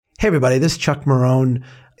Hey, everybody, this is Chuck Marone.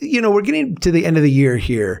 We're getting to the end of the year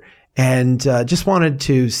here, and just wanted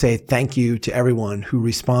to say thank you to everyone who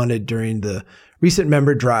responded during the recent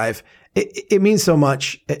member drive. It means so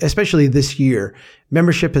much, especially this year.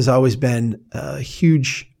 Membership has always been a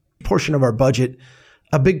huge portion of our budget.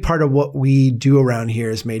 A big part of what we do around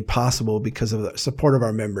here is made possible because of the support of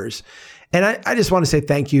our members. And I just want to say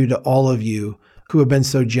thank you to all of you who have been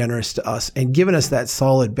so generous to us and given us that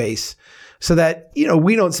solid base so that,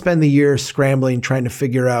 we don't spend the year scrambling, trying to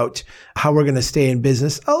figure out how we're going to stay in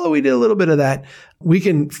business. Although we did a little bit of that, we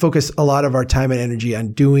can focus a lot of our time and energy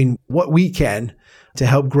on doing what we can to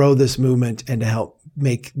help grow this movement and to help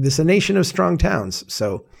make this a nation of strong towns.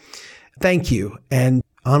 So thank you. And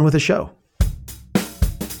on with the show.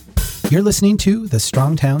 You're listening to the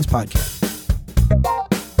Strong Towns Podcast.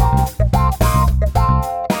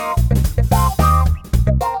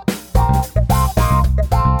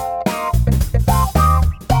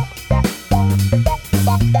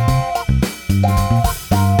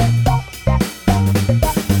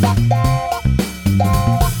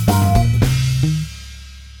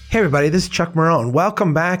 Hey, everybody, this is Chuck Marone.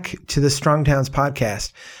 Welcome back to the Strong Towns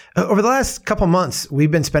Podcast. Over the last couple months,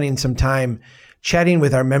 we've been spending some time chatting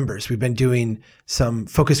with our members. We've been doing some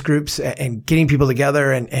focus groups and getting people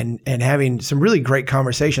together and having some really great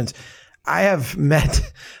conversations. I have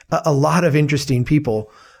met a lot of interesting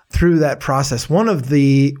people through that process. One of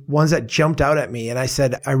the ones that jumped out at me, and I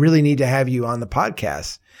said, I really need to have you on the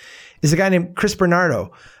podcast, is a guy named Chris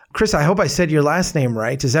Bernardo. Chris, I hope I said your last name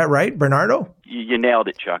right. Is that right, Bernardo? You nailed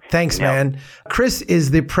it, Chuck. Thanks, man. Chris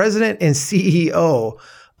is the president and CEO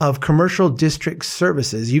of Commercial District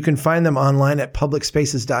Services. You can find them online at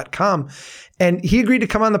publicspaces.com. And he agreed to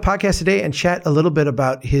come on the podcast today and chat a little bit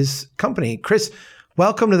about his company. Chris,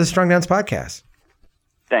 welcome to the Strong Towns Podcast.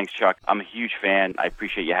 Thanks, Chuck. I'm a huge fan. I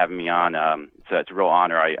appreciate you having me on. So it's a real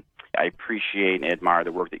honor. I appreciate and admire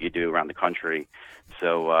the work that you do around the country.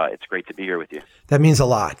 So it's great to be here with you. That means a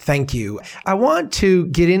lot. Thank you. I want to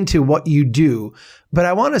get into what you do, but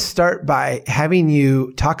I want to start by having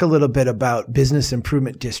you talk a little bit about business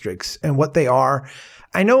improvement districts and what they are.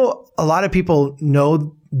 I know a lot of people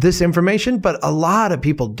know this information, but a lot of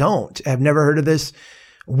people don't. Have never heard of this.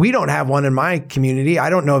 We don't have one in my community. I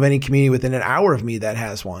don't know of any community within an hour of me that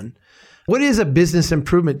has one. What is a business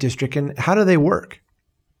improvement district and how do they work?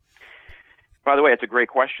 By the way, it's a great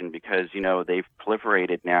question because, they've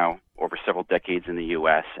proliferated now over several decades in the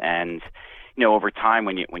U.S. And, over time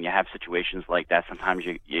when you have situations like that, sometimes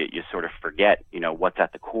you sort of forget, what's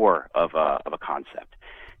at the core of a concept.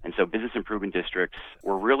 And so business improvement districts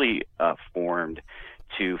were really formed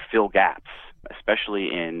to fill gaps,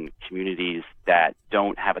 especially in communities that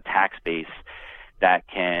don't have a tax base that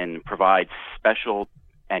can provide special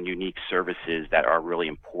and unique services that are really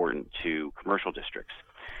important to commercial districts.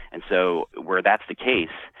 And so where that's the case,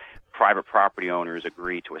 private property owners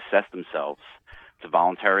agree to assess themselves. It's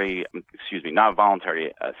not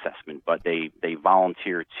voluntary assessment, but they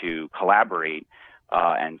volunteer to collaborate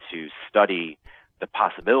and to study the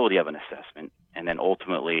possibility of an assessment, and then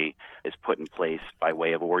ultimately is put in place by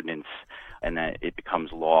way of ordinance, and then it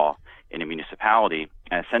becomes law in a municipality.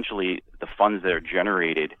 And essentially, the funds that are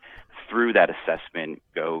generated through that assessment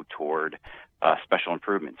go toward special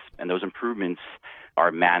improvements. And those improvements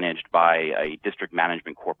are managed by a district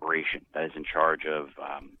management corporation that is in charge of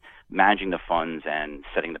managing the funds and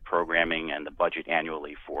setting the programming and the budget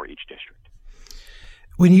annually for each district.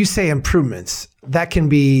 When you say improvements, that can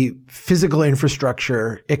be physical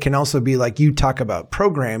infrastructure. It can also be like you talk about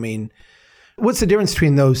programming. What's the difference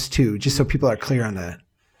between those two, just so people are clear on that?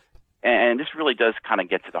 And this really does kind of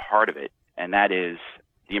get to the heart of it, and that is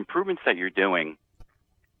the improvements that you're doing,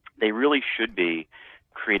 they really should be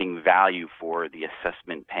creating value for the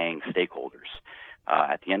assessment-paying stakeholders.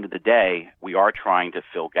 At the end of the day, we are trying to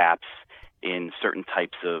fill gaps in certain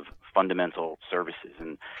types of fundamental services.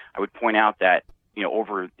 And I would point out that,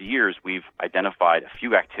 over the years, we've identified a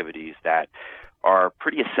few activities that are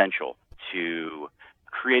pretty essential to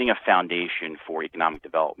creating a foundation for economic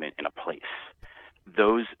development in a place.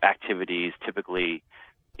 Those activities typically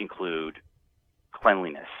include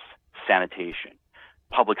cleanliness, sanitation,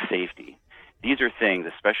 public safety. These are things,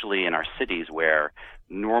 especially in our cities, where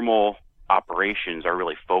normal operations are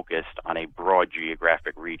really focused on a broad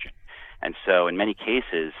geographic region. And so in many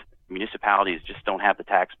cases, municipalities just don't have the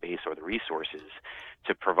tax base or the resources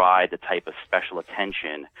to provide the type of special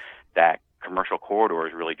attention that commercial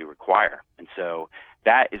corridors really do require. And so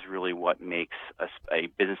that is really what makes a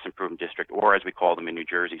business improvement district, or as we call them in New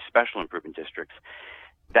Jersey, special improvement districts.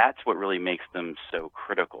 That's what really makes them so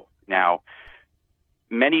critical. Now,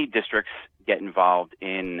 many districts get involved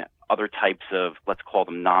in other types of, let's call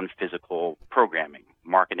them non-physical programming,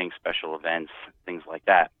 marketing, special events, things like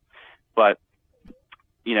that. But,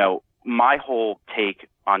 my whole take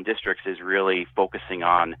on districts is really focusing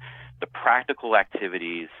on the practical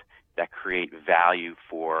activities that create value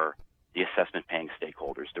for the assessment paying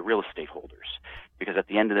stakeholders, the real estate holders. Because at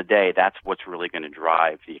the end of the day, that's what's really going to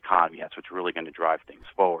drive the economy. That's what's really going to drive things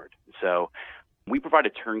forward. So we provide a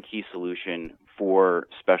turnkey solution for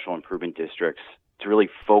special improvement districts to really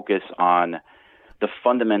focus on the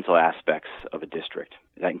fundamental aspects of a district.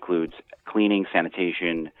 That includes cleaning,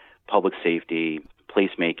 sanitation, public safety,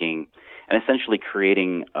 placemaking, and essentially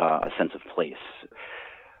creating a sense of place.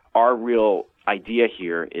 Our real idea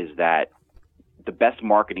here is that the best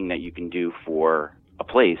marketing that you can do for a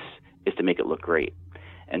place is to make it look great.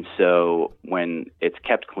 And so when it's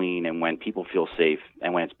kept clean and when people feel safe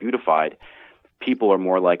and when it's beautified, people are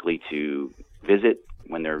more likely to visit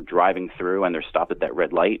when they're driving through and they're stopped at that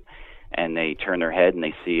red light and they turn their head and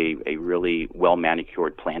they see a really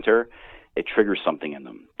well-manicured planter. It triggers something in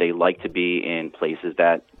them. They like to be in places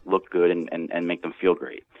that look good and make them feel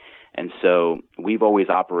great. And so we've always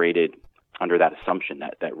operated under that assumption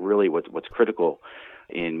that really what's critical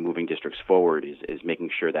in moving districts forward is making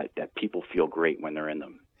sure that people feel great when they're in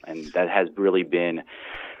them. And that has really been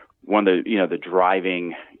one of the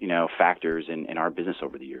driving, factors in our business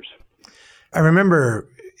over the years. I remember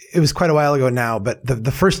it was quite a while ago now, but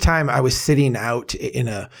the first time I was sitting out in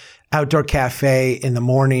a outdoor cafe in the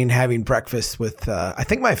morning having breakfast with, I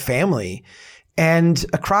think, my family. And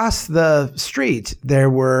across the street, there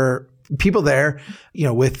were people there,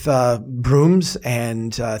 with brooms,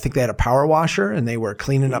 and I think they had a power washer, and they were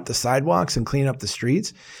cleaning up the sidewalks and cleaning up the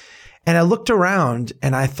streets. And I looked around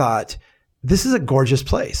and I thought, this is a gorgeous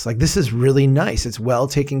place. Like, this is really nice. It's well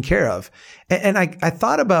taken care of. And I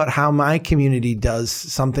thought about how my community does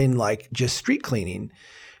something like just street cleaning.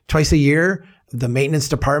 Twice a year, the maintenance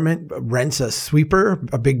department rents a sweeper,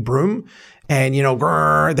 a big broom, and,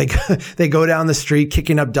 they go down the street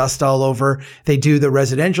kicking up dust all over. They do the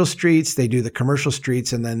residential streets, they do the commercial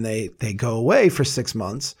streets, and then they go away for 6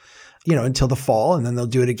 months, until the fall, and then they'll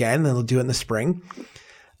do it again, and then they'll do it in the spring.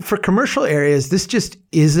 For commercial areas, this just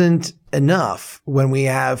isn't enough when we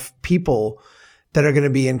have people that are going to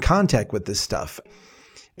be in contact with this stuff.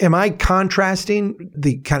 Am I contrasting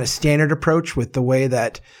the kind of standard approach with the way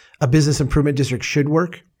that a business improvement district should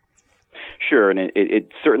work? Sure, and it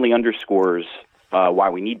certainly underscores why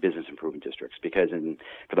we need business improvement districts, because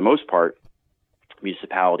for the most part,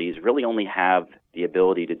 municipalities really only have the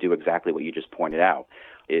ability to do exactly what you just pointed out,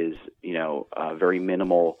 is very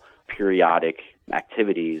minimal periodic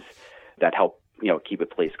activities that help keep a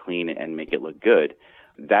place clean and make it look good.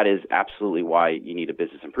 That is absolutely why you need a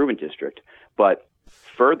business improvement district. But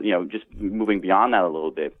further, just moving beyond that a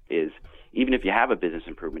little bit, is even if you have a business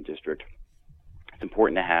improvement district, it's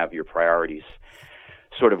important to have your priorities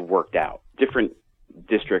sort of worked out. Different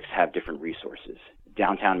districts have different resources.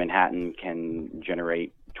 Downtown Manhattan can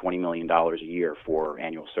generate $20 million a year for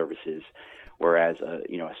annual services, whereas a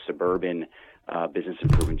suburban business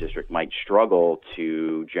improvement district might struggle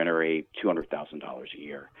to generate $200,000 a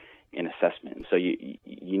year in assessment. And so you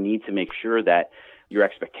need to make sure that your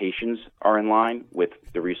expectations are in line with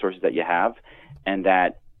the resources that you have, and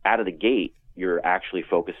that out of the gate, you're actually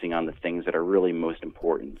focusing on the things that are really most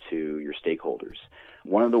important to your stakeholders.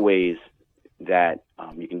 One of the ways that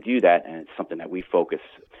you can do that, and it's something that we focus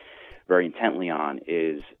very intently on,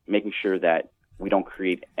 is making sure that we don't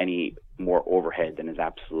create any more overhead than is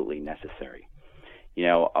absolutely necessary.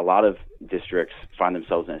 A lot of districts find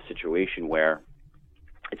themselves in a situation where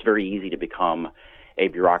it's very easy to become a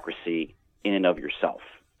bureaucracy in and of yourself,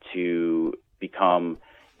 to become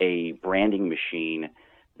a branding machine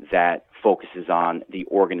that focuses on the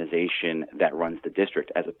organization that runs the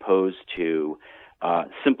district, as opposed to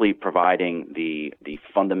simply providing the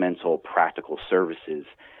fundamental practical services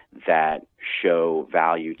that show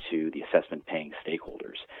value to the assessment paying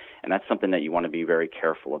stakeholders. And that's something that you want to be very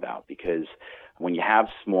careful about, because when you have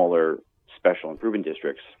smaller special improvement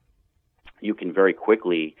districts, you can very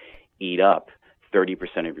quickly eat up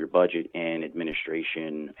 30% of your budget in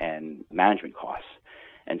administration and management costs.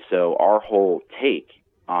 And so our whole take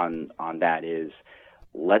on that is,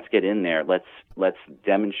 let's get in there, let's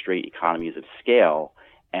demonstrate economies of scale,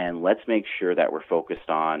 and let's make sure that we're focused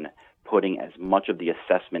on putting as much of the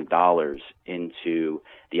assessment dollars into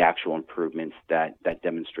the actual improvements that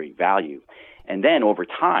demonstrate value. And then over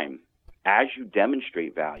time, as you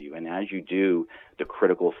demonstrate value and as you do the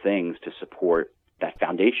critical things to support that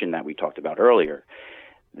foundation that we talked about earlier,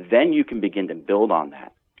 then you can begin to build on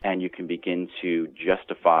that, and you can begin to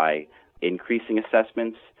justify increasing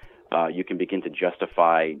assessments, you can begin to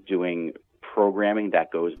justify doing programming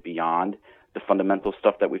that goes beyond the fundamental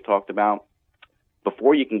stuff that we've talked about.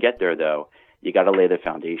 Before you can get there, though, you got to lay the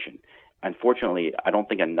foundation. Unfortunately, I don't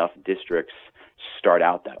think enough districts start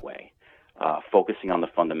out that way, focusing on the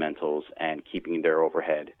fundamentals and keeping their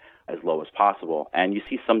overhead as low as possible. And you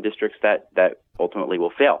see some districts that ultimately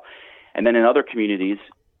will fail. And then in other communities,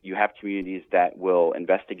 you have communities that will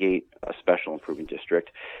investigate a special improvement district.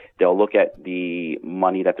 They'll look at the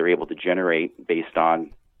money that they're able to generate based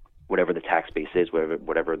on whatever the tax base is,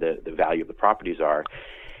 whatever the value of the properties are.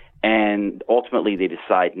 And ultimately, they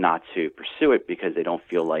decide not to pursue it because they don't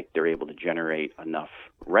feel like they're able to generate enough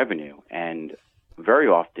revenue. And very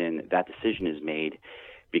often, that decision is made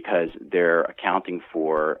because they're accounting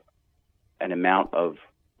for an amount of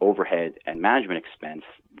overhead and management expense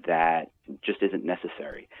that just isn't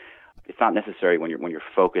necessary. It's not necessary when you're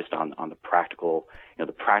focused on the practical,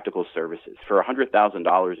 the practical services. For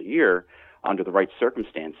 $100,000 a year, under the right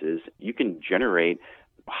circumstances, you can generate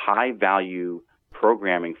high value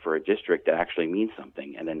programming for a district that actually means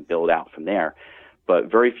something, and then build out from there.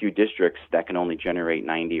 But very few districts that can only generate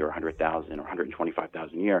 90 or 100,000 or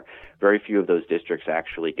 125,000 a year, very few of those districts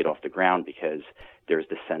actually get off the ground because there's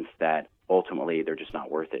the sense that ultimately they're just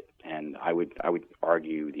not worth it. And I would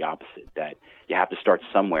argue the opposite, that you have to start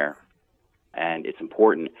somewhere, and it's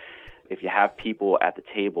important if you have people at the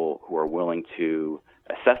table who are willing to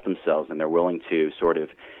assess themselves and they're willing to sort of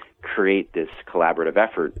create this collaborative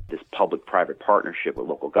effort, this public-private partnership with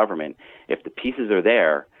local government. If the pieces are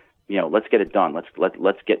there, let's get it done.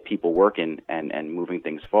 Let's get people working and moving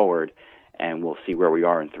things forward, and we'll see where we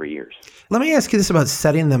are in 3 years. Let me ask you this about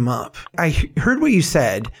setting them up. I heard what you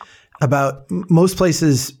said about most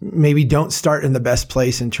places maybe don't start in the best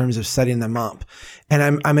place in terms of setting them up.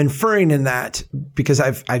 And I'm inferring in that because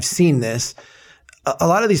I've seen this. A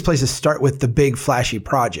lot of these places start with the big flashy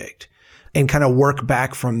project and kind of work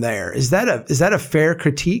back from there. Is that a fair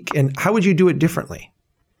critique? And how would you do it differently?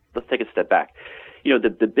 Let's take a step back.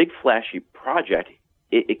 The big flashy project,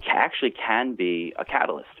 it actually can be a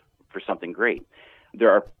catalyst for something great. There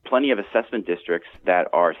are plenty of assessment districts that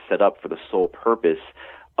are set up for the sole purpose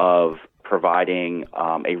of providing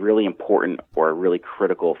a really important or a really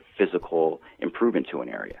critical physical improvement to an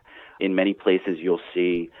area. In many places, you'll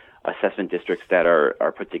see assessment districts that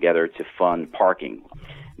are put together to fund parking.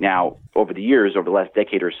 Now, over the years, over the last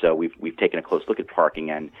decade or so, we've taken a close look at parking,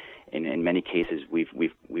 and in many cases,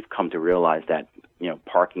 we've come to realize that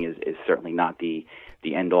parking is certainly not the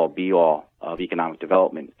end all be all of economic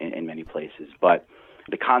development in many places, but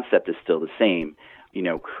the concept is still the same.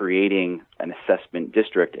 Creating an assessment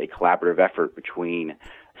district, a collaborative effort between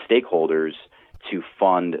stakeholders to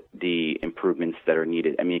fund the improvements that are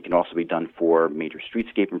needed. I mean, it can also be done for major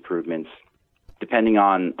streetscape improvements. Depending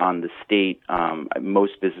on the state,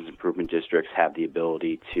 most business improvement districts have the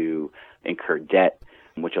ability to incur debt,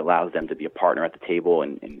 which allows them to be a partner at the table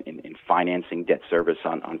in financing debt service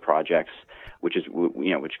on projects, which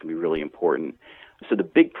can be really important. So the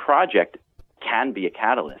big project can be a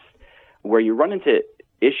catalyst. Where you run into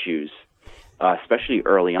issues, especially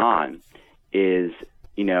early on, is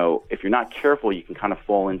if you're not careful, you can kind of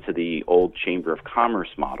fall into the old Chamber of Commerce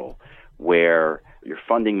model, where you're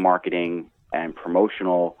funding marketing and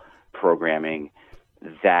promotional programming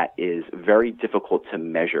that is very difficult to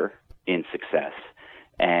measure in success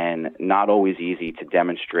and not always easy to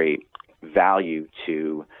demonstrate value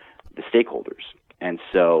to the stakeholders. And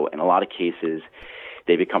so in a lot of cases,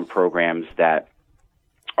 they become programs that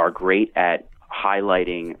are great at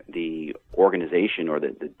highlighting the organization, or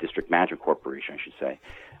the district management corporation, I should say.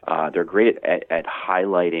 They're great at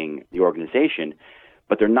highlighting the organization,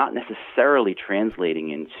 but they're not necessarily translating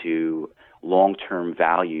into long-term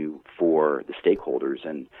value for the stakeholders.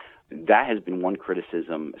 And that has been one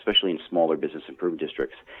criticism, especially in smaller business improvement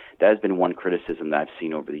districts. That has been one criticism that I've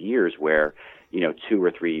seen over the years, where 2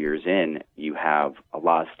 or 3 years in, you have a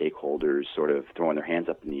lot of stakeholders sort of throwing their hands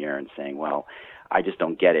up in the air and saying, well, I just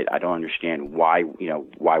don't get it. I don't understand why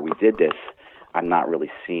we did this. I'm not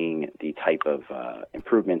really seeing the type of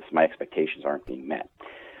improvements. My expectations aren't being met.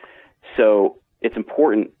 So it's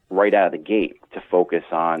important right out of the gate to focus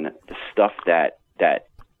on the stuff that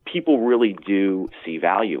people really do see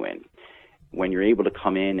value in. When you're able to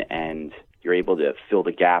come in and you're able to fill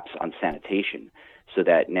the gaps on sanitation, so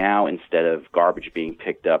that now, instead of garbage being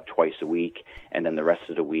picked up twice a week and then the rest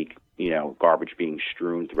of the week, garbage being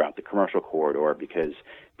strewn throughout the commercial corridor because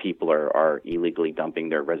people are illegally dumping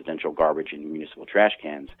their residential garbage in municipal trash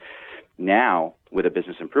cans. Now, with a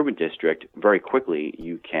business improvement district, very quickly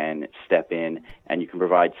you can step in and you can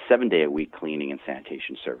provide 7-day-a-week cleaning and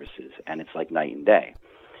sanitation services, and it's like night and day.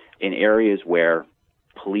 In areas where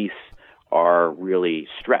police are really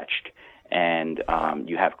stretched, and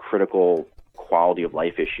you have critical quality of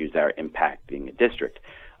life issues that are impacting a district.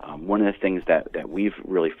 One of the things that we've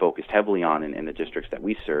really focused heavily on in the districts that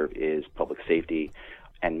we serve is public safety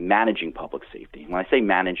and managing public safety. When I say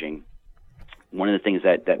managing, one of the things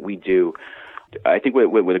that we do, I think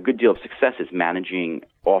with a good deal of success, is managing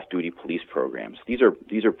off-duty police programs. These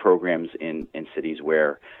are programs in cities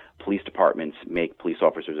where police departments make police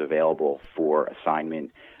officers available for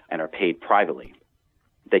assignment and are paid privately.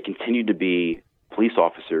 They continue to be police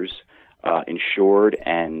officers, insured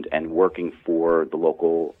and working for the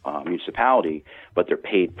local municipality, but they're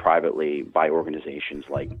paid privately by organizations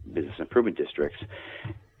like business improvement districts.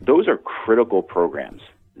 Those are critical programs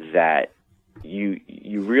that you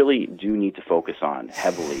really do need to focus on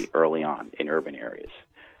heavily early on in urban areas.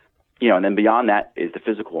 And then beyond that is the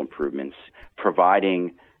physical improvements,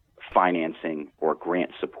 providing financing or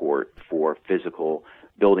grant support for physical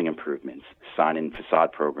building improvements, sign and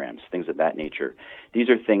facade programs, things of that nature. These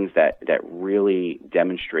are things that really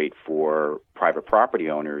demonstrate for private property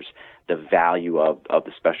owners the value of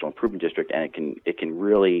the special improvement district, and it can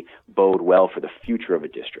really bode well for the future of a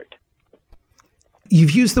district.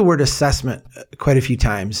 You've used the word assessment quite a few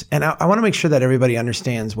times, and I want to make sure that everybody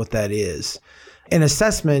understands what that is. An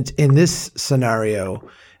assessment in this scenario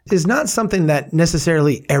is not something that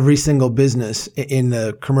necessarily every single business in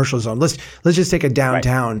the commercial zone, let's just take a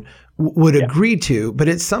downtown, would agree to, but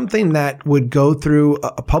it's something that would go through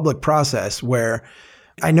a public process where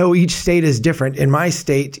I know each state is different. In my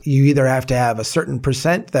state, you either have to have a certain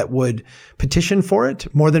percent that would petition for it,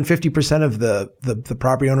 more than 50% of the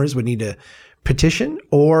property owners would need to petition,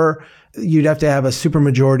 or you'd have to have a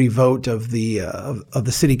supermajority vote of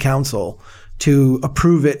the city council to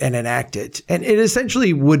approve it and enact it. And it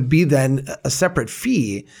essentially would be then a separate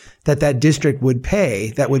fee that district would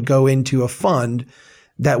pay that would go into a fund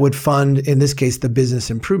that would fund, in this case, the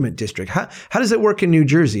business improvement district. How does it work in New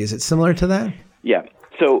Jersey? Is it similar to that? Yeah.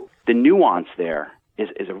 So the nuance there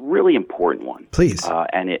is a really important one. Please.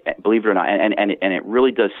 And it, believe it or not, and it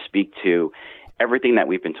really does speak to everything that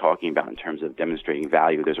we've been talking about in terms of demonstrating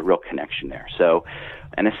value. There's a real connection there. So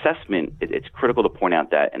an assessment, it's critical to point out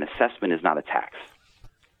that an assessment is not a tax.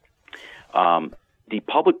 The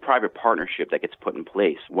public-private partnership that gets put in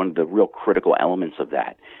place, one of the real critical elements of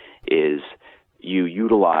that is you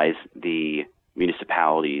utilize the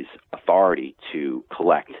municipality's authority to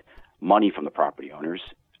collect money from the property owners,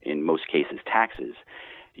 in most cases taxes.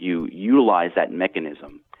 You utilize that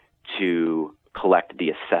mechanism to collect the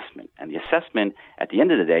assessment. And the assessment, at the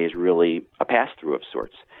end of the day, is really a pass-through of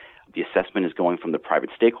sorts. The assessment is going from the private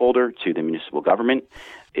stakeholder to the municipal government.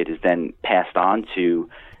 It is then passed on to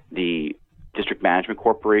the district management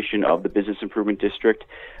corporation of the business improvement district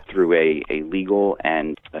through a legal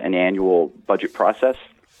and an annual budget process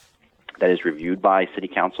that is reviewed by city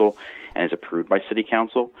council and is approved by city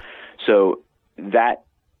council. So that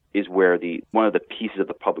is where one of the pieces of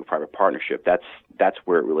the public-private partnership, that's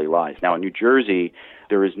where it really lies. Now, in New Jersey,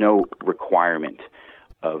 there is no requirement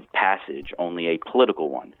of passage, only a political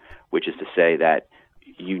one, which is to say that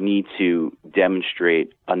you need to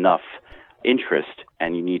demonstrate enough interest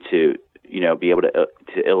and you need to be able to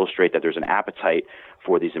illustrate that there's an appetite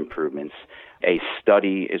for these improvements. A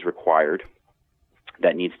study is required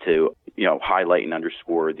that needs to highlight and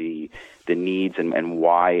underscore the needs and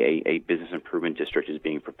why a business improvement district is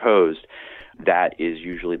being proposed. That is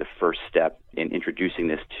usually the first step in introducing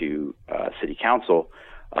this to city council,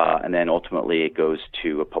 and then ultimately it goes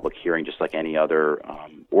to a public hearing just like any other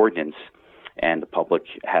ordinance, and the public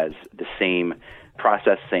has the same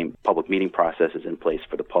process, same public meeting process is in place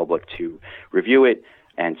for the public to review it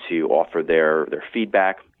and to offer their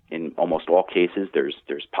feedback. In almost all cases, there's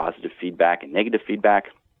positive feedback and negative feedback.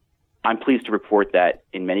 I'm pleased to report that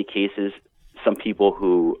in many cases, some people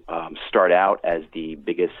who start out as the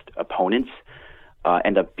biggest opponents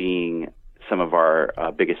end up being some of our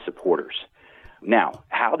biggest supporters. Now,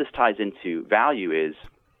 how this ties into value is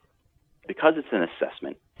because it's an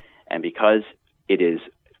assessment and because it is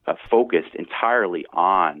focused entirely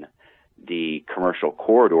on the commercial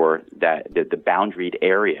corridor, that the boundaried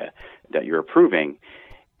area that you're approving,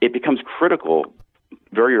 it becomes critical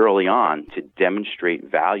very early on to demonstrate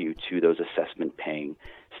value to those assessment-paying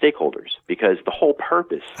stakeholders, because the whole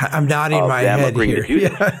purpose I'm nodding of my them head agreeing here. to do this,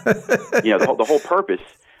 the whole purpose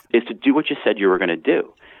is to do what you said you were going to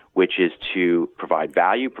do, which is to provide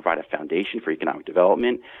value, provide a foundation for economic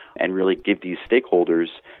development, and really give these stakeholders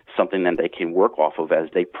something that they can work off of as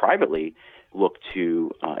they privately look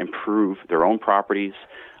to improve their own properties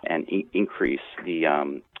and increase the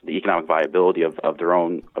economic viability of their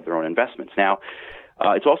own investments. Now,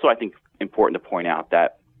 it's also, I think, important to point out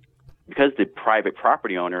that because the private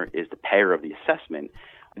property owner is the payer of the assessment,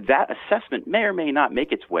 that assessment may or may not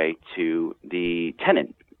make its way to the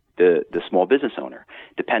tenant, the small business owner.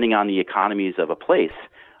 Depending on the economies of a place,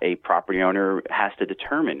 a property owner has to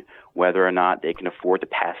determine whether or not they can afford to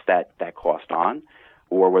pass that cost on,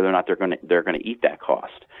 or whether or not they're going to eat that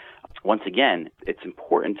cost. Once again, it's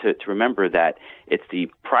important to remember that it's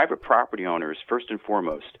the private property owners, first and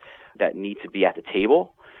foremost, that need to be at the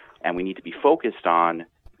table, and we need to be focused on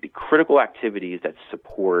the critical activities that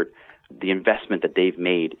support the investment that they've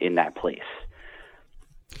made in that place.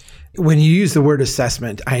 When you use the word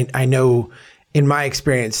assessment, I know in my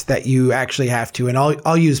experience that you actually have to, and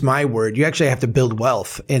I'll use my word, you actually have to build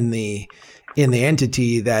wealth in the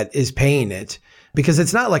entity that is paying it. Because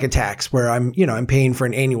it's not like a tax where I'm paying for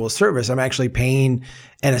an annual service. I'm actually paying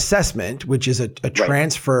an assessment, which is a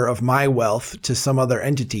transfer of my wealth to some other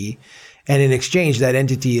entity. And in exchange, that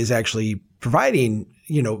entity is actually providing,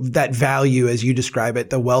 that value as you describe it,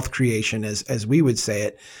 the wealth creation as we would say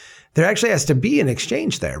it. There actually has to be an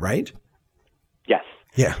exchange there, right? Yes.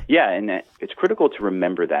 Yeah. Yeah. And it's critical to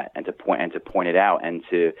remember that and to point it out and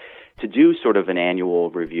to do sort of an annual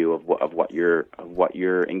review of what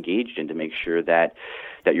you're engaged in to make sure that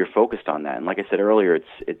you're focused on that. And like I said earlier,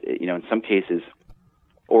 in some cases,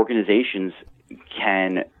 organizations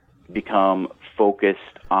can become focused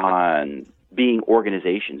on being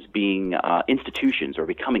organizations, being institutions, or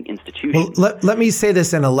becoming institutions. Well, let me say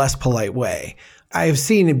this in a less polite way. I have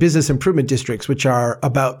seen in business improvement districts, which are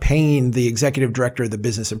about paying the executive director of the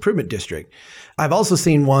business improvement district. I've also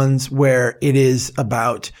seen ones where it is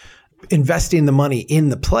about investing the money in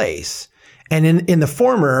the place. And in the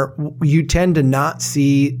former, you tend to not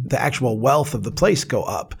see the actual wealth of the place go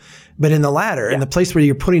up. But in the latter, in the place where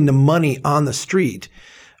you're putting the money on the street,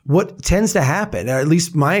 what tends to happen, or at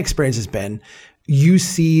least my experience has been, you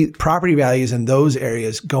see property values in those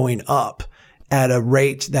areas going up at a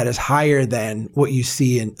rate that is higher than what you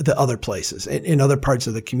see in the other places, in other parts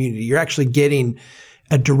of the community. You're actually getting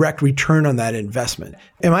a direct return on that investment.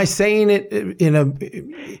 Am I saying it in a?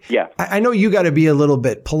 Yeah. I know you got to be a little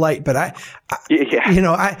bit polite, but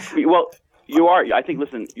well, you are. I think.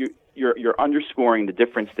 Listen, you're underscoring the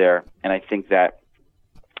difference there, and I think that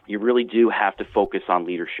you really do have to focus on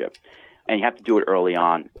leadership, and you have to do it early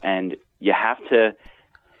on, and you have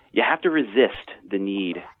to resist the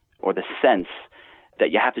need or the sense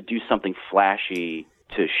that you have to do something flashy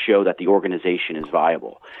to show that the organization is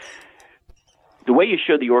viable. The way you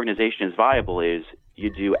show the organization is viable is you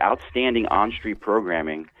do outstanding on-street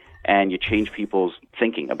programming and you change people's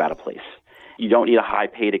thinking about a place. You don't need a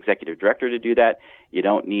high-paid executive director to do that. You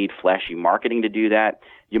don't need flashy marketing to do that.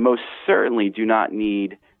 You most certainly do not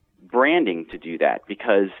need branding to do that,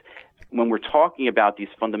 because when we're talking about these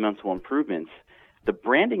fundamental improvements, the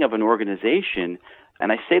branding of an organization,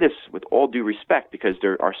 and I say this with all due respect because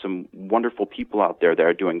there are some wonderful people out there that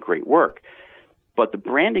are doing great work, but the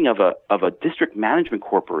branding of a district management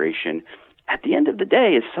corporation at the end of the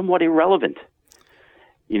day is somewhat irrelevant,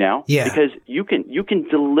 because you can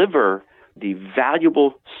deliver the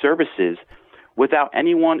valuable services without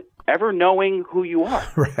anyone ever knowing who you are.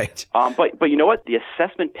 Right. But you know what? The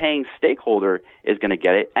assessment paying stakeholder is going to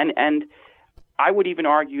get it. And I would even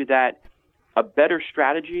argue that a better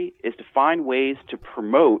strategy is to find ways to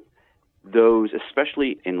promote those,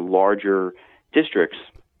 especially in larger districts,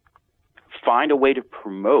 find a way to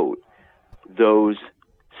promote those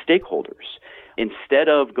stakeholders. Instead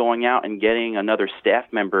of going out and getting another staff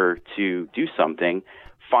member to do something,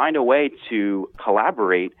 find a way to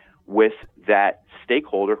collaborate with that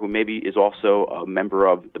stakeholder who maybe is also a member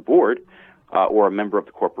of the board or a member of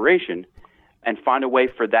the corporation, and find a way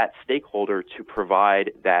for that stakeholder to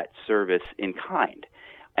provide that service in kind.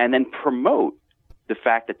 And then promote the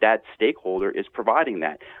fact that that stakeholder is providing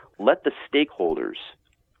that. Let the stakeholders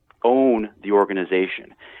own the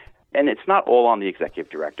organization. And it's not all on the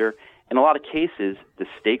executive director. In a lot of cases, the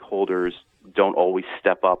stakeholders don't always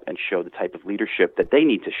step up and show the type of leadership that they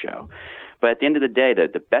need to show. But at the end of the day,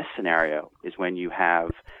 the best scenario is when you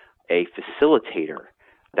have a facilitator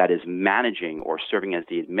that is managing or serving as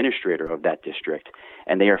the administrator of that district,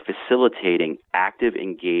 and they are facilitating active,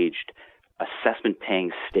 engaged,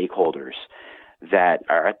 assessment-paying stakeholders that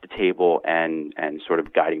are at the table and sort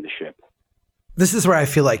of guiding the ship. This is where I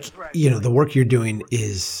feel like, the work you're doing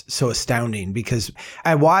is so astounding, because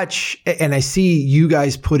I watch and I see you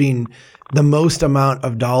guys putting the most amount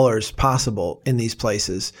of dollars possible in these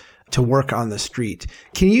places to work on the street.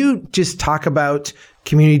 Can you just talk about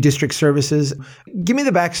community district services? Give me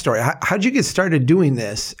the backstory. How'd you get started doing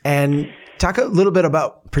this? And Talk a little bit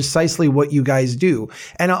about precisely what you guys do.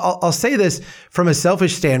 And I'll say this from a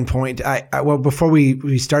selfish standpoint. Well, before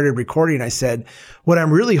we started recording, I said, what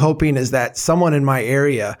I'm really hoping is that someone in my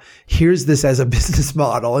area hears this as a business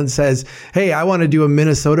model and says, hey, I want to do a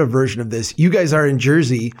Minnesota version of this. You guys are in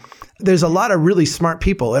Jersey. There's a lot of really smart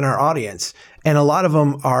people in our audience, and a lot of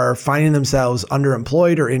them are finding themselves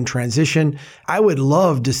underemployed or in transition. I would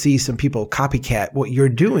love to see some people copycat what you're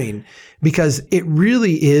doing, because it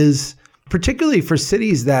really is, particularly for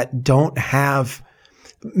cities that don't have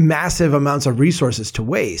massive amounts of resources to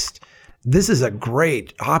waste. This is a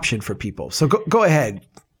great option for people. So go ahead.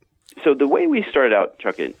 So the way we started out,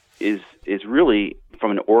 Chuck, is really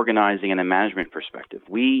from an organizing and a management perspective.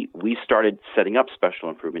 We started setting up special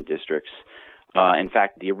improvement districts. In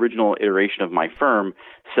fact, the original iteration of my firm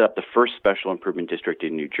set up the first special improvement district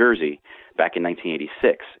in New Jersey back in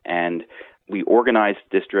 1986. And we organized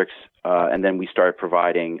districts, and then we started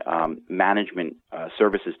providing management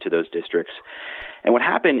services to those districts. And what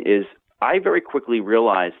happened is I very quickly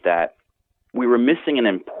realized that we were missing an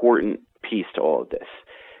important piece to all of this.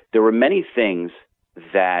 There were many things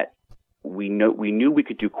that we knew we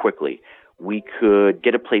could do quickly. We could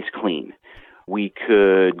get a place clean. We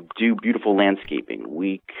could do beautiful landscaping.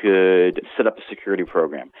 We could set up a security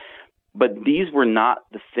program. But these were not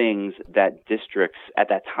the things that districts at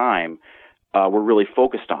that time were really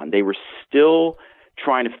focused on. They were still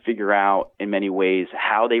trying to figure out, in many ways,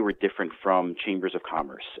 how they were different from chambers of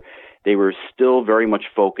commerce. They were still very much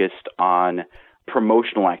focused on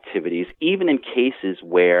promotional activities, even in cases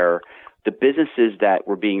where the businesses that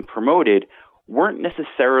were being promoted weren't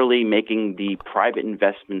necessarily making the private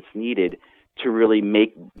investments needed to really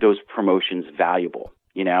make those promotions valuable.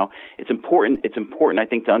 You know, it's important, I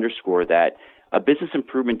think, to underscore that a business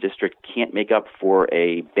improvement district can't make up for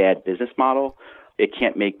a bad business model. It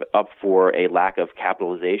can't make up for a lack of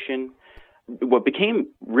capitalization. What became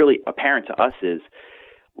really apparent to us is,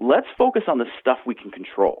 let's focus on the stuff we can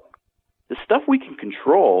control. The stuff we can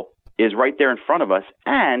control is right there in front of us,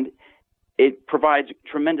 and it provides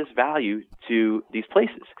tremendous value to these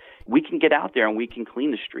places. We can get out there and we can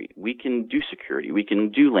clean the street. We can do security. We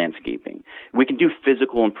can do landscaping. We can do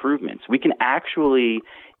physical improvements. We can actually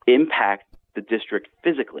impact the district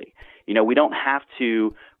physically. You know, we don't have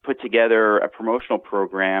to put together a promotional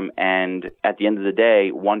program and at the end of the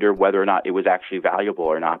day wonder whether or not it was actually valuable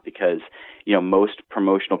or not, because, you know, most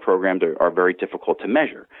promotional programs are very difficult to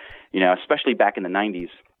measure. You know, especially back in the 90s,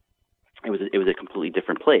 it was a completely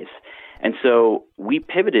different place. And so we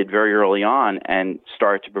pivoted very early on and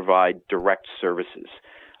started to provide direct services.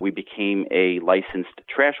 We became a licensed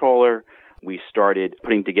trash hauler. We started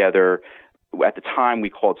putting together, at the time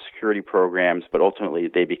we called security programs, but ultimately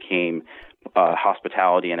they became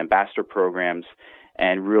hospitality and ambassador programs,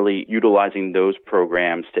 and really utilizing those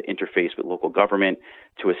programs to interface with local government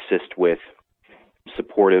to assist with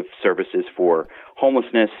supportive services for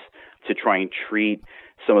homelessness, to try and treat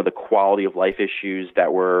some of the quality of life issues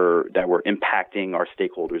that were impacting our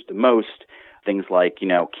stakeholders the most. Things like, you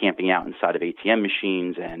know, camping out inside of ATM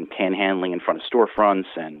machines and panhandling in front of storefronts,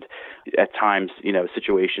 and at times, you know,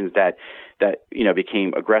 situations that you know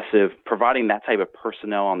became aggressive. Providing that type of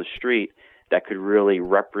personnel on the street that could really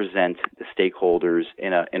represent the stakeholders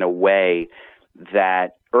in a way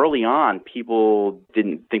that early on people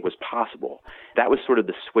didn't think was possible. That was sort of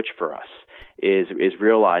the switch for us, is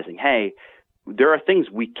realizing, hey, there are things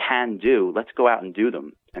we can do. Let's go out and do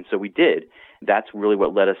them. And so we did. That's really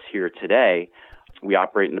what led us here today. We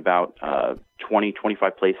operate in about 20,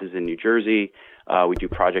 25 places in New Jersey. We do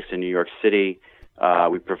projects in New York City.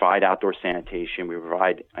 We provide outdoor sanitation. We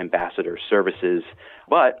provide ambassador services.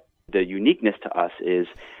 But the uniqueness to us is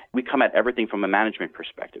we come at everything from a management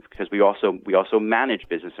perspective, because we also manage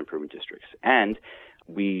business improvement districts, and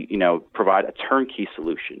we, you know, provide a turnkey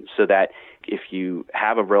solution so that if you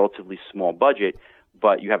have a relatively small budget,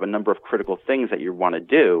 but you have a number of critical things that you want to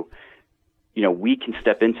do, you know, we can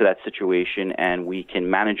step into that situation and we can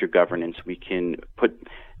manage your governance. We can put,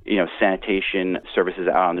 you know, sanitation services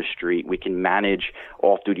out on the street. We can manage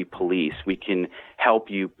off-duty police. We can help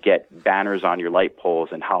you get banners on your light poles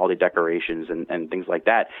and holiday decorations and things like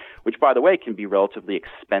that, which, by the way, can be relatively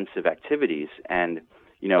expensive activities. And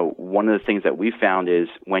you know, one of the things that we found is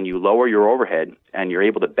when you lower your overhead and you're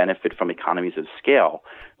able to benefit from economies of scale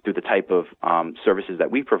through the type of services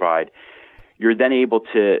that we provide, you're then able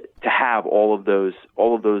to have all of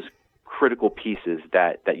those critical pieces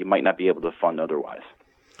that you might not be able to fund otherwise.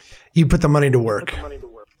 You put the money to work. Put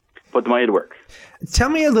the money to work. Tell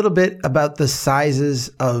me a little bit about the sizes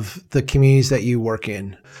of the communities that you work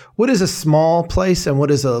in. What is a small place and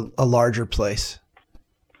what is a larger place?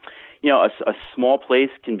 A small place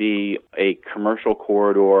can be a commercial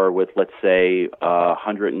corridor with, let's say,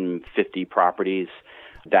 150 properties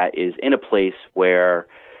that is in a place where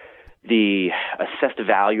the assessed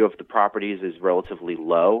value of the properties is relatively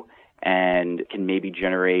low and can maybe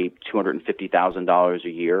generate $250,000 a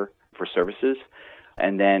year for services.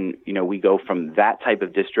 And then, we go from that type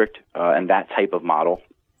of district and that type of model,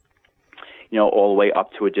 all the way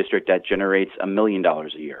up to a district that generates $1 million a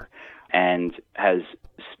year and has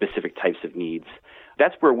specific types of needs.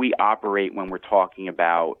 That's where we operate when we're talking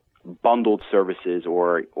about bundled services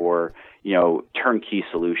or turnkey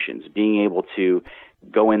solutions, being able to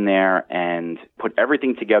go in there and put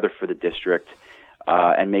everything together for the district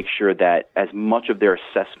and make sure that as much of their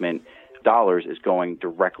assessment dollars is going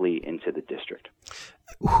directly into the district.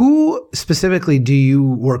 Who specifically do you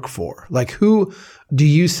work for? Like, who do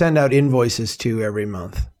you send out invoices to every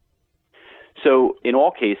month? So in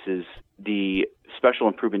all cases, the Special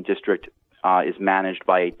Improvement District is managed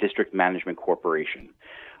by a district management corporation.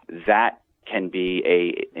 That can be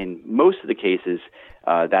in most of the cases,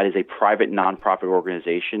 that is a private nonprofit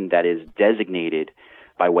organization that is designated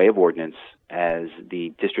by way of ordinance as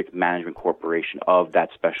the district management corporation of that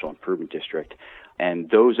Special Improvement District. And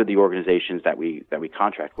those are the organizations that we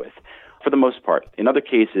contract with for the most part. In other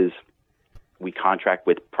cases, we contract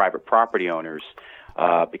with private property owners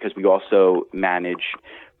because we also manage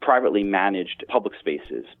privately managed public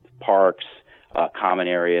spaces, parks, common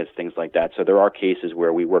areas, things like that. So there are cases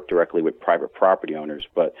where we work directly with private property owners.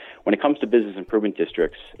 But when it comes to business improvement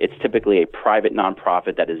districts, it's typically a private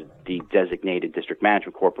nonprofit that is the designated district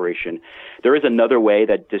management corporation. There is another way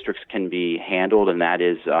that districts can be handled, and that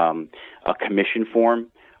is a commission form,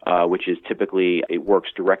 which is typically, it works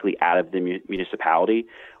directly out of the municipality,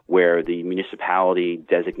 where the municipality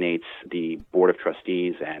designates the board of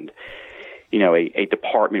trustees, and a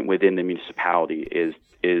department within the municipality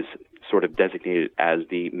is sort of designated as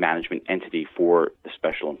the management entity for the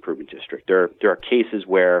Special Improvement District. There are cases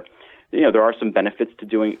where, there are some benefits to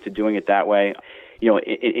doing it that way.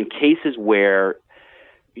 In cases where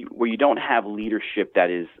you don't have leadership that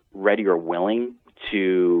is ready or willing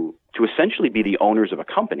to essentially be the owners of a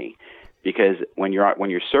company, because when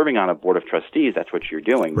you're serving on a board of trustees, that's what you're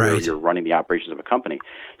doing. Right. You're running the operations of a company.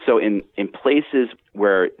 So in places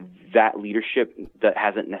where that leadership that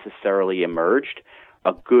hasn't necessarily emerged,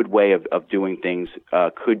 a good way of doing things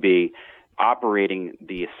could be operating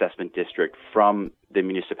the assessment district from the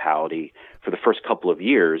municipality for the first couple of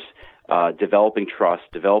years, developing trust,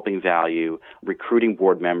 developing value, recruiting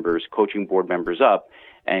board members, coaching board members up,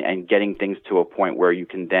 and getting things to a point where you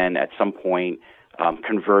can then at some point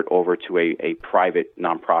convert over to a private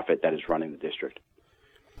nonprofit that is running the district.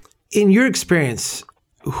 In your experience,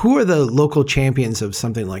 who are the local champions of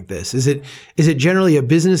something like this? Is it generally a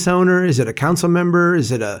business owner? Is it a council member?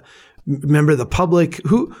 Is it a member of the public?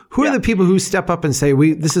 Who are the people who step up and say,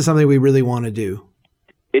 this is something we really want to do?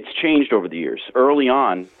 It's changed over the years. Early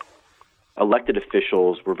on, elected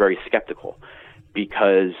officials were very skeptical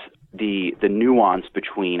because the nuance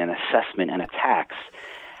between an assessment and a tax,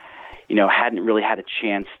 hadn't really had a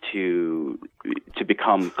chance to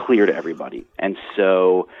become clear to everybody. And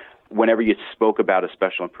so whenever you spoke about a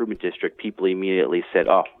special improvement district, people immediately said,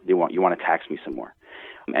 "Oh, you want to tax me some more."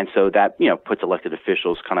 And so that, puts elected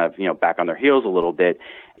officials kind of, back on their heels a little bit.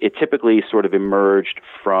 It typically sort of emerged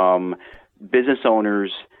from business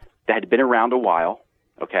owners that had been around a while,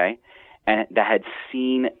 okay, and that had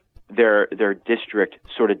seen their district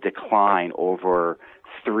sort of decline over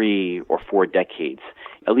 3 or 4 decades.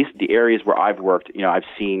 At least the areas where I've worked, I've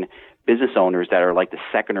seen business owners that are like the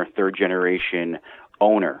second or third generation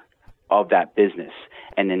owner of that business.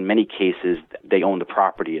 And in many cases, they own the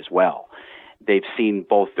property as well. They've seen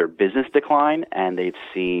both their business decline and they've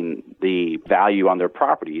seen the value on their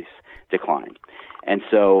properties decline. And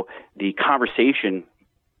so the conversation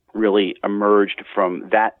really emerged from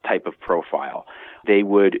that type of profile. They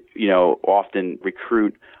would, often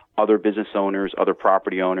recruit other business owners, other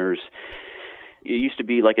property owners. It used to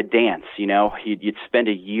be like a dance, You'd spend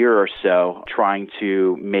a year or so trying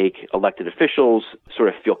to make elected officials sort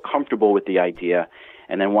of feel comfortable with the idea.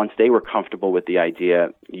 And then once they were comfortable with the idea,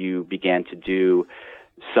 you began to do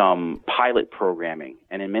some pilot programming.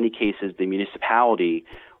 And in many cases, the municipality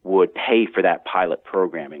would pay for that pilot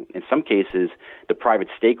programming. In some cases, the private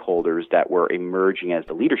stakeholders that were emerging as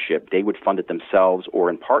the leadership, they would fund it themselves or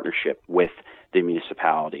in partnership with the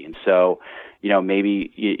municipality. And so,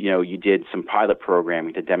 maybe, you did some pilot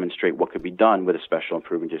programming to demonstrate what could be done with a special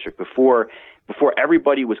improvement district before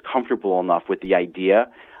everybody was comfortable enough with the idea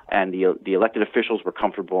and the elected officials were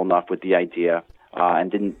comfortable enough with the idea.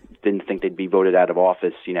 and didn't think they'd be voted out of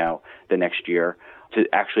office, the next year, to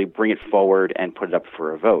actually bring it forward and put it up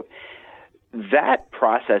for a vote. That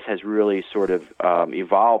process has really sort of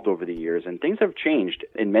evolved over the years, and things have changed.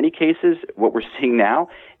 In many cases, what we're seeing now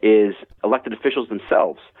is elected officials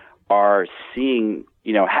themselves are seeing,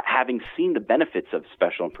 having seen the benefits of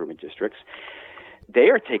special improvement districts, they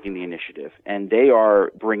are taking the initiative, and they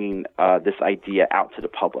are bringing this idea out to the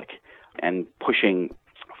public and pushing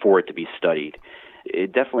for it to be studied.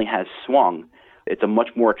 It definitely has swung. It's a much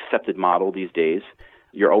more accepted model these days.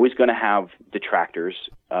 You're always going to have detractors,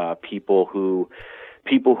 people who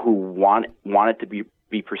want it to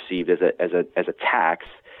be perceived as a tax.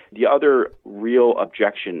 The other real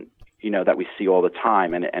objection, that we see all the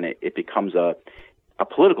time, and it becomes a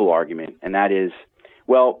political argument, and that is,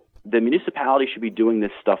 well, the municipality should be doing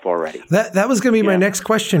this stuff already. That was going to be my next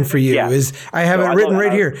question for you. Is I have it written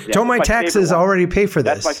right here. Don't my taxes already pay for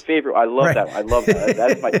this? That's my favorite. I love that. I love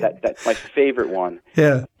that. That's my favorite one.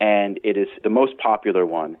 Yeah. And it is the most popular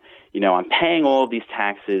one. I'm paying all of these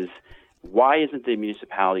taxes. Why isn't the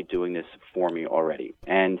municipality doing this for me already?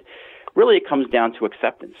 And really, it comes down to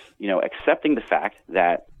acceptance. Accepting the fact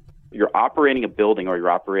that you're operating a building or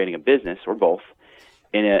you're operating a business or both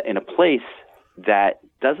in a place that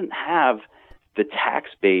doesn't have the tax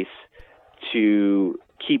base to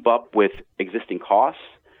keep up with existing costs,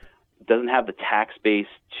 doesn't have the tax base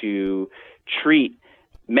to treat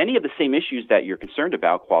many of the same issues that you're concerned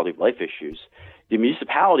about, quality of life issues. The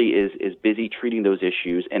municipality is busy treating those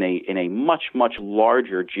issues in a much, much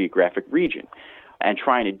larger geographic region and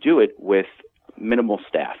trying to do it with minimal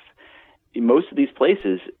staff. In most of these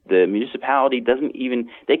places, the municipality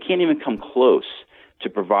they can't even come close to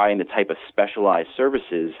providing the type of specialized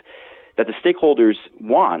services that the stakeholders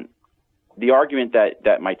want. The argument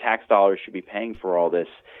that my tax dollars should be paying for all this,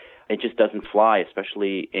 it just doesn't fly,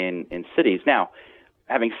 especially in cities. Now,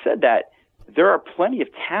 having said that, there are plenty of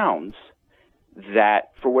towns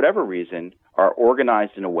that, for whatever reason, are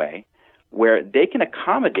organized in a way where they can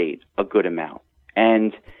accommodate a good amount.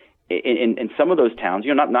 And in some of those towns,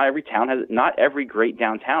 not every great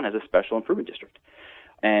downtown has a special improvement district.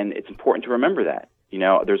 And it's important to remember that.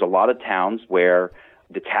 There's a lot of towns where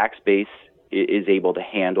the tax base is able to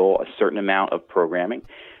handle a certain amount of programming.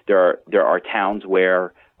 There are towns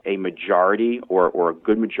where a majority or a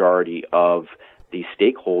good majority of the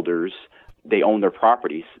stakeholders, they own their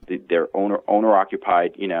properties. They're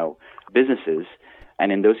owner-occupied, businesses.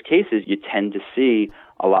 And in those cases, you tend to see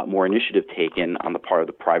a lot more initiative taken on the part of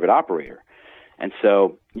the private operator. And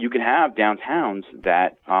so you can have downtowns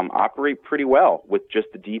that operate pretty well with just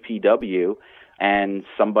the DPW and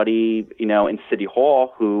somebody, in City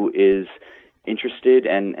Hall who is interested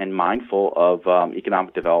and mindful of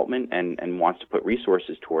economic development and wants to put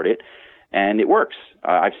resources toward it. And it works.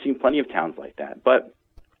 I've seen plenty of towns like that. But,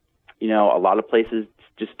 a lot of places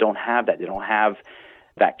just don't have that. They don't have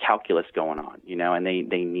that calculus going on, and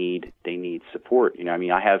they need support.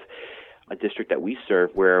 I have a district that we serve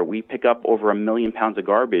where we pick up over 1 million pounds of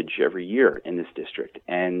garbage every year in this district.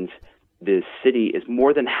 And the city is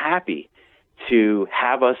more than happy to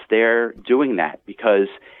have us there doing that because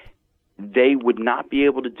they would not be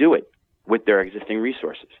able to do it with their existing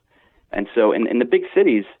resources. And so in the big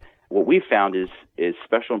cities, what we've found is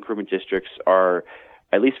special improvement districts are,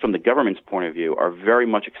 at least from the government's point of view, are very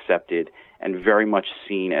much accepted and very much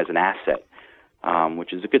seen as an asset,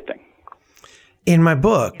 which is a good thing. In my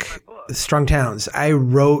book, Strong Towns, I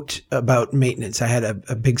wrote about maintenance. I had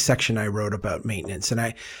a big section I wrote about maintenance. And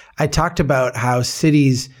I talked about how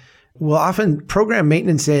cities will often program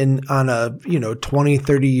maintenance in on a 20,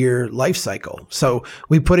 30-year life cycle. So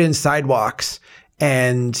we put in sidewalks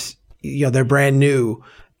and they're brand new,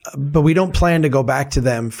 but we don't plan to go back to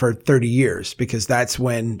them for 30 years because that's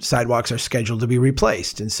when sidewalks are scheduled to be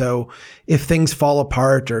replaced. And so if things fall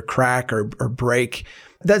apart or crack or break,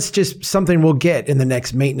 that's just something we'll get in the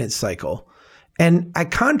next maintenance cycle. And I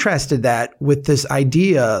contrasted that with this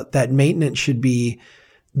idea that maintenance should be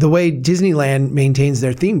the way Disneyland maintains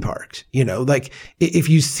their theme parks. Like if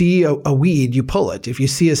you see a weed, you pull it. If you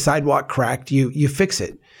see a sidewalk cracked, you fix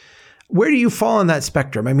it. Where do you fall on that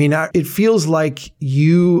spectrum? I mean, it feels like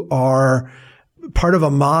you are part of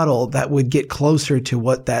a model that would get closer to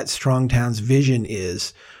what that Strong Towns vision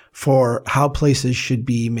is for how places should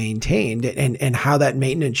be maintained and how that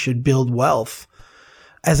maintenance should build wealth,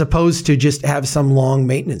 as opposed to just have some long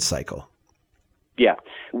maintenance cycle. Yeah,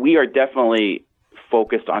 we are definitely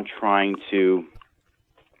focused on trying to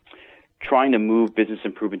move business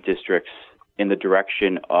improvement districts in the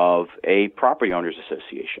direction of a property owners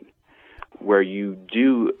association, where you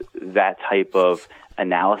do that type of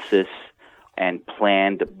analysis and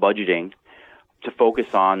planned budgeting to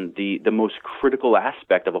focus on the most critical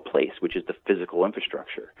aspect of a place, which is the physical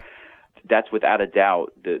infrastructure. That's without a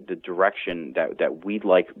doubt the direction that we'd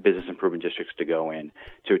like business improvement districts to go in,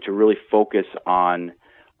 to really focus on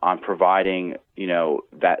providing,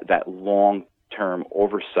 that long-term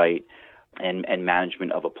oversight and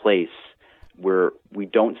management of a place where we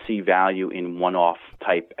don't see value in one-off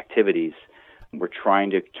type activities. We're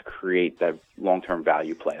trying to create that long-term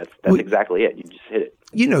value play. That's exactly it. You just hit it.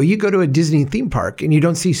 You go to a Disney theme park and you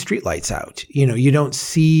don't see streetlights out. You don't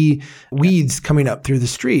see weeds coming up through the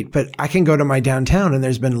street. But I can go to my downtown and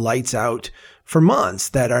there's been lights out for months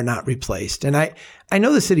that are not replaced. And I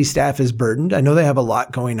know the city staff is burdened. I know they have a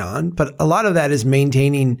lot going on, but a lot of that is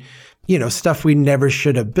maintaining, stuff we never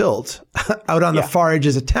should have built out on the far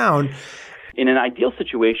edges of town. In an ideal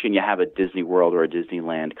situation, you have a Disney World or a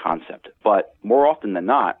Disneyland concept. But more often than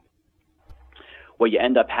not, what you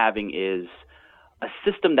end up having is a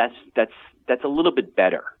system that's a little bit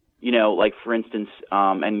better. Like for instance,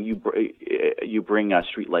 and you bring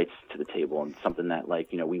streetlights to the table, and something that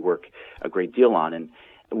we work a great deal on. And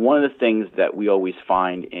one of the things that we always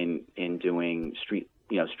find in doing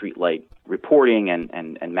streetlight reporting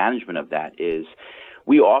and management of that is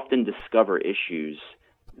we often discover issues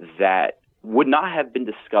that would not have been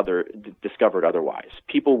discovered otherwise.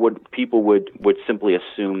 People would simply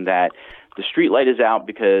assume that the street light is out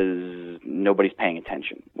because nobody's paying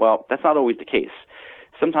attention. Well, that's not always the case.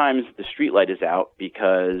 Sometimes the street light is out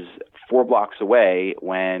because 4 blocks away,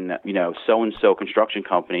 when so-and-so construction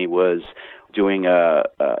company was doing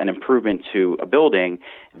an improvement to a building,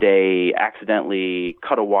 they accidentally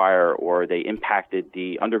cut a wire or they impacted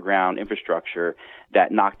the underground infrastructure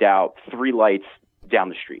that knocked out 3 lights down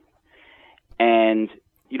the street. And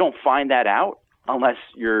you don't find that out unless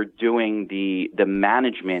you're doing the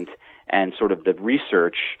management and sort of the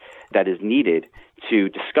research that is needed to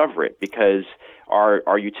discover it, because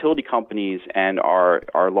our utility companies and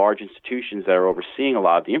our large institutions that are overseeing a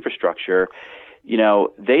lot of the infrastructure,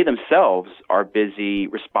 they themselves are busy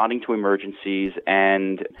responding to emergencies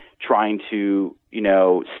and trying to,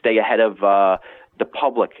 stay ahead of the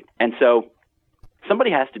public. And so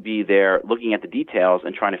somebody has to be there looking at the details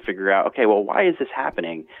and trying to figure out, okay, well, why is this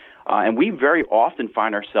happening? And we very often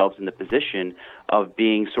find ourselves in the position of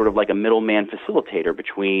being sort of like a middleman facilitator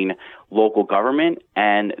between local government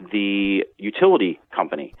and the utility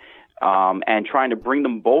company, and trying to bring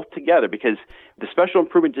them both together, because the Special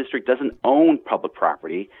Improvement District doesn't own public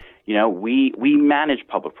property. We manage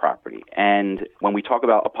public property. And when we talk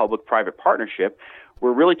about a public-private partnership,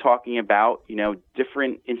 we're really talking about,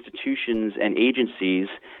 different institutions and agencies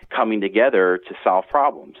coming together to solve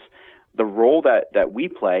problems. The role that we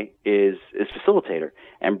play is facilitator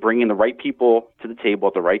and bringing the right people to the table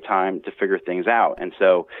at the right time to figure things out. And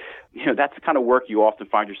so, that's the kind of work you often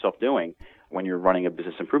find yourself doing when you're running a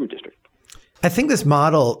business improvement district. I think this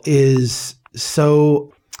model is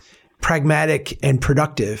so pragmatic and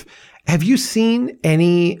productive. Have you seen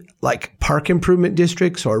any park improvement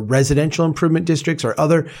districts or residential improvement districts or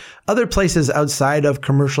other places outside of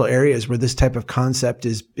commercial areas where this type of concept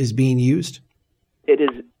is being used? It is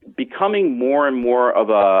becoming more and more of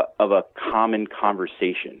a common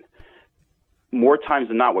conversation. More times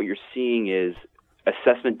than not, what you're seeing is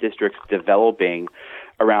assessment districts developing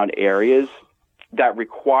around areas that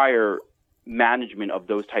require management of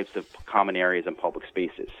those types of common areas and public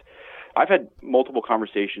spaces. I've had multiple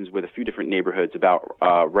conversations with a few different neighborhoods about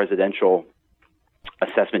residential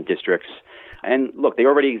assessment districts. And look, they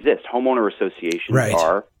already exist. Homeowner associations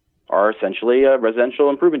are essentially a residential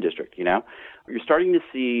improvement district, You're starting to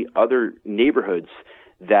see other neighborhoods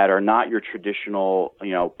that are not your traditional,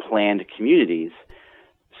 planned communities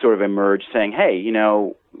sort of emerge saying, hey,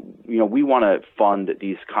 we want to fund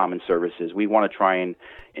these common services. We want to try and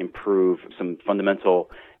improve some fundamental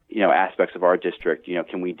aspects of our district.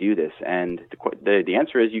 Can we do this? And the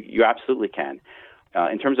answer is you absolutely can.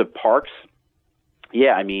 In terms of parks,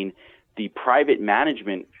 the private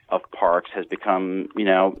management of parks has become,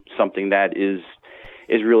 something that is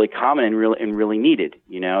really common and really needed.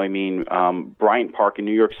 Bryant Park in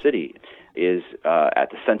New York City is at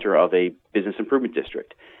the center of a business improvement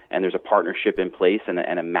district, and there's a partnership in place and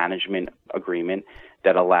a management agreement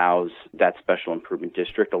that allows that special improvement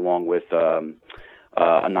district, along with a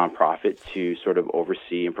nonprofit, to sort of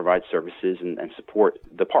oversee and provide services and support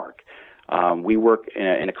the park. We work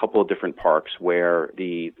in a couple of different parks where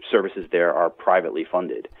the services there are privately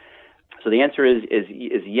funded. So the answer is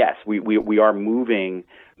yes. We are moving.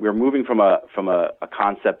 We're moving from a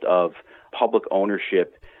concept of public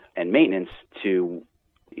ownership and maintenance to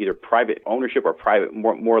either private ownership or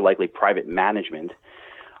more likely private management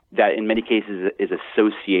that in many cases is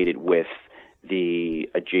associated with the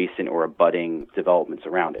adjacent or abutting developments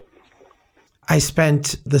around it. I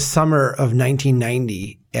spent the summer of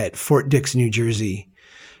 1990 at Fort Dix, New Jersey,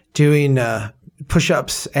 doing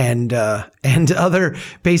push-ups and other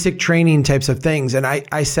basic training types of things. And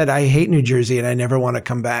I said, I hate New Jersey and I never want to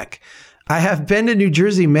come back. I have been to New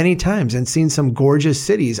Jersey many times and seen some gorgeous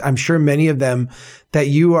cities. I'm sure many of them that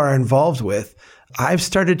you are involved with. I've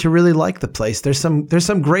started to really like the place. There's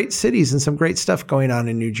some great cities and some great stuff going on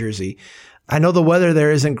in New Jersey. I know the weather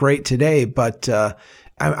there isn't great today, but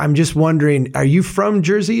I'm just wondering, are you from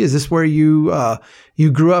Jersey? Is this where you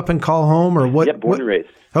grew up and call home, or what? Yeah, born and raised.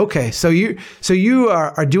 Okay, so you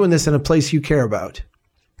are doing this in a place you care about.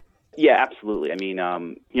 Yeah, absolutely. I mean,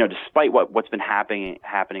 despite what's been happening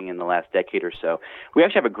in the last decade or so, we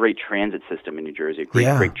actually have a great transit system in New Jersey.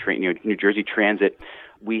 Great train. New Jersey Transit.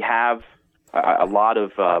 We have a lot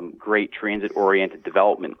of great transit-oriented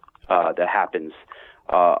development that happens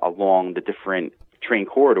along the different train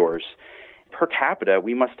corridors. Per capita,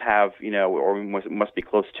 we must have, or we must be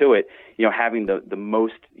close to it, having the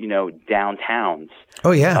most, downtowns.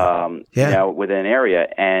 Oh yeah. Within an area,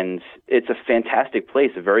 and it's a fantastic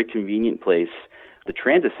place, a very convenient place. The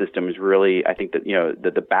transit system is really, I think that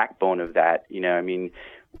the backbone of that.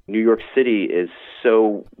 New York City is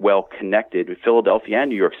so well connected. Philadelphia and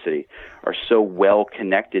New York City are so well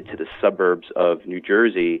connected to the suburbs of New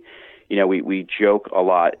Jersey. We joke a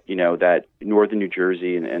lot, that northern New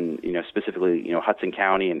Jersey and specifically, Hudson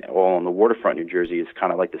County and all on the waterfront New Jersey is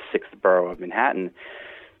kind of like the sixth borough of Manhattan.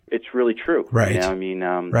 It's really true. Right.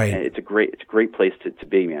 Right. It's a great place to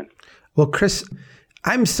be, man. Well, Chris,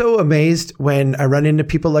 I'm so amazed when I run into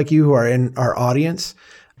people like you who are in our audience.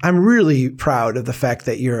 I'm really proud of the fact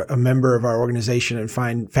that you're a member of our organization and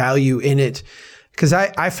find value in it, because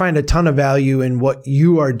I find a ton of value in what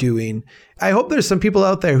you are doing. I hope there's some people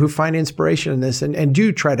out there who find inspiration in this and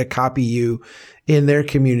do try to copy you in their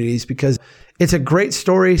communities, because it's a great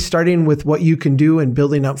story, starting with what you can do and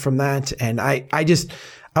building up from that. And I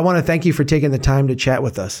want to thank you for taking the time to chat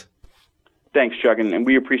with us. Thanks, Chuck, and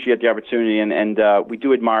we appreciate the opportunity, and we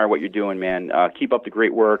do admire what you're doing, man. Keep up the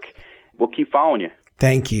great work. We'll keep following you.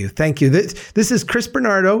 Thank you. This is Chris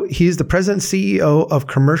Bernardo. He's the president and CEO of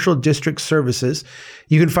Commercial District Services.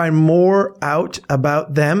 You can find more out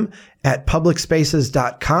about them at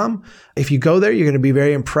publicspaces.com. If you go there, you're going to be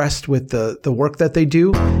very impressed with the work that they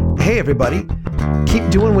do. Hey, everybody, keep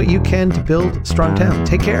doing what you can to build strong town.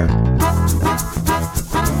 Take care.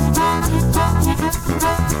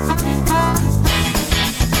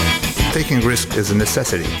 Taking risk is a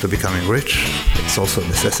necessity to becoming rich. It's also a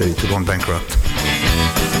necessity to going bankrupt.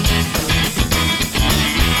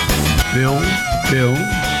 Bill.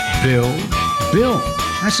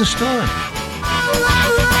 That's the story.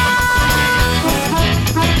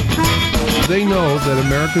 They know that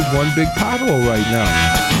America's one big pothole right now.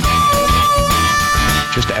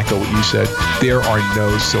 Just to echo what you said, there are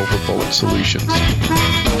no silver bullet solutions.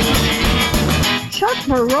 Chuck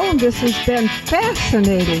Maroon, this has been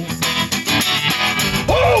fascinating.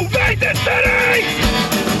 Oh, Vegas City!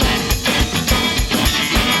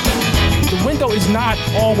 The window is not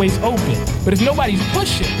always open, but if nobody's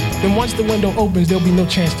pushing, then once the window opens, there'll be no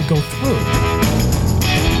chance to go through.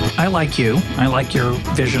 I like you. I like your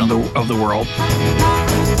vision of the world.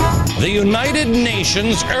 The United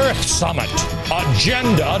Nations Earth Summit,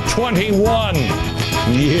 Agenda 21.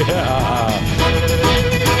 Yeah.